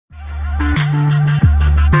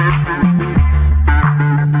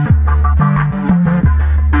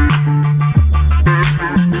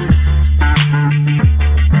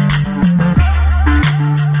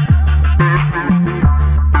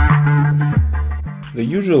The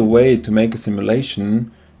usual way to make a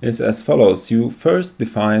simulation is as follows. You first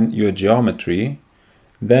define your geometry,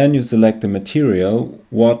 then you select the material.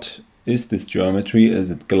 What is this geometry? Is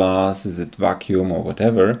it glass? Is it vacuum or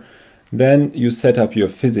whatever? Then you set up your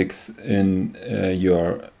physics in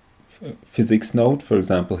your physics node. For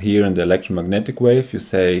example, here in the electromagnetic wave, you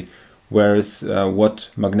say where is what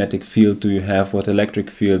magnetic field do you have, what electric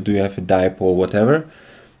field do you have, a dipole, whatever.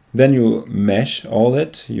 Then you mesh all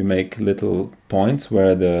it, you make little points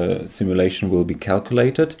where the simulation will be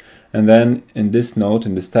calculated, and then in this node,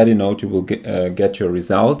 in the study node, you will get your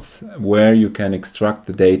results where you can extract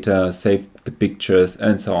the data, save the pictures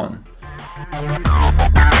and so on.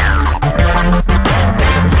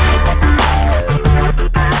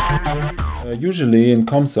 Usually in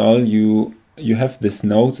COMSOL you have these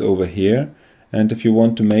nodes over here, and if you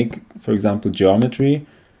want to make, for example, geometry,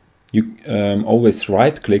 you always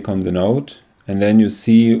right click on the node and then you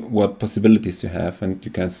see what possibilities you have, and you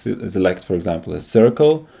can select, for example, a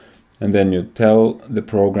circle, and then you tell the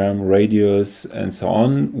program radius and so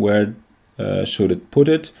on where should it put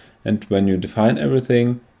it, and when you define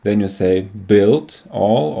everything then you say build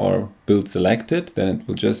all or build selected, then it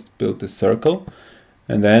will just build the circle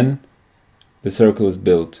and then the circle is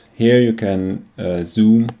built. Here you can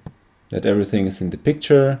zoom that everything is in the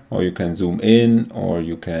picture, or you can zoom in, or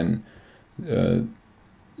you can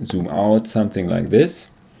zoom out, something like this.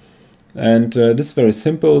 And this is very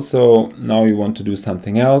simple. So now you want to do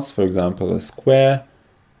something else, for example a square,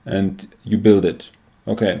 and you build it.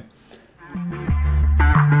 Okay.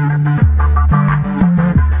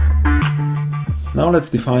 Now let's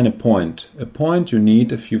define a point. A point you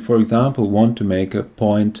need if you, for example, want to make a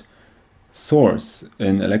point source.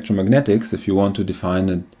 In electromagnetics, if you want to define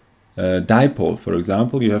a dipole, for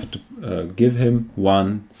example, you have to give him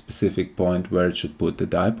one specific point where it should put the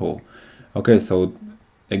dipole. Okay, so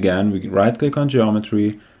again, we right click on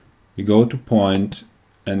geometry, we go to point,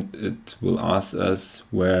 and it will ask us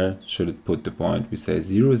where should it put the point. We say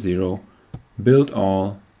 0, 0, build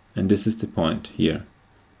all, and this is the point here.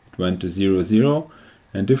 It went to 0, 0,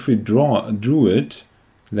 and if we drew it,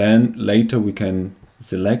 then later we can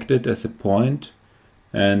select it as a point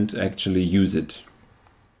and actually use it.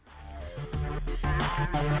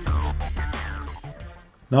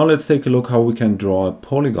 Now let's take a look how we can draw a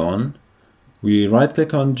polygon. We right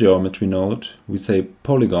click on geometry node, we say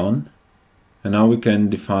polygon, and now we can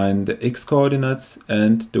define the x coordinates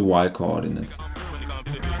and the y coordinates.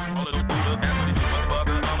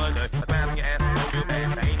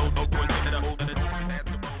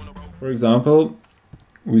 For example,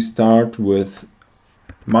 we start with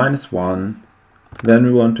 -1, then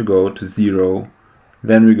we want to go to 0,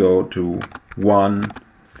 then we go to 1,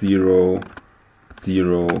 0,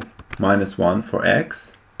 0, -1 for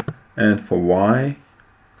x, and for y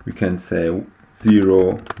we can say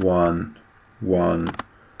 0, 1, 1,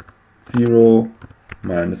 0,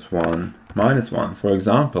 -1, -1, for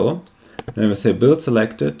example. Then we say build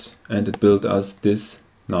selected, and it built us this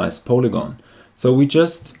nice polygon. So we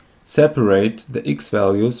just separate the x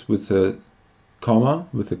values with a comma,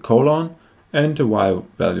 with a colon, and the y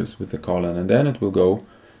values with a colon, and then it will go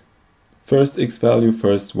first x value,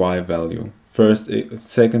 first y value,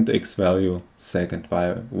 second x value, second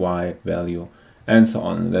y value, and so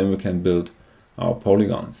on. And then we can build our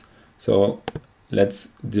polygons. So let's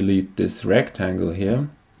delete this rectangle here.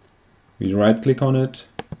 We right click on it,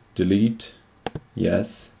 delete,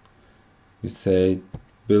 yes. We say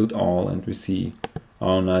build all, and we see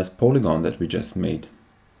our nice polygon that we just made.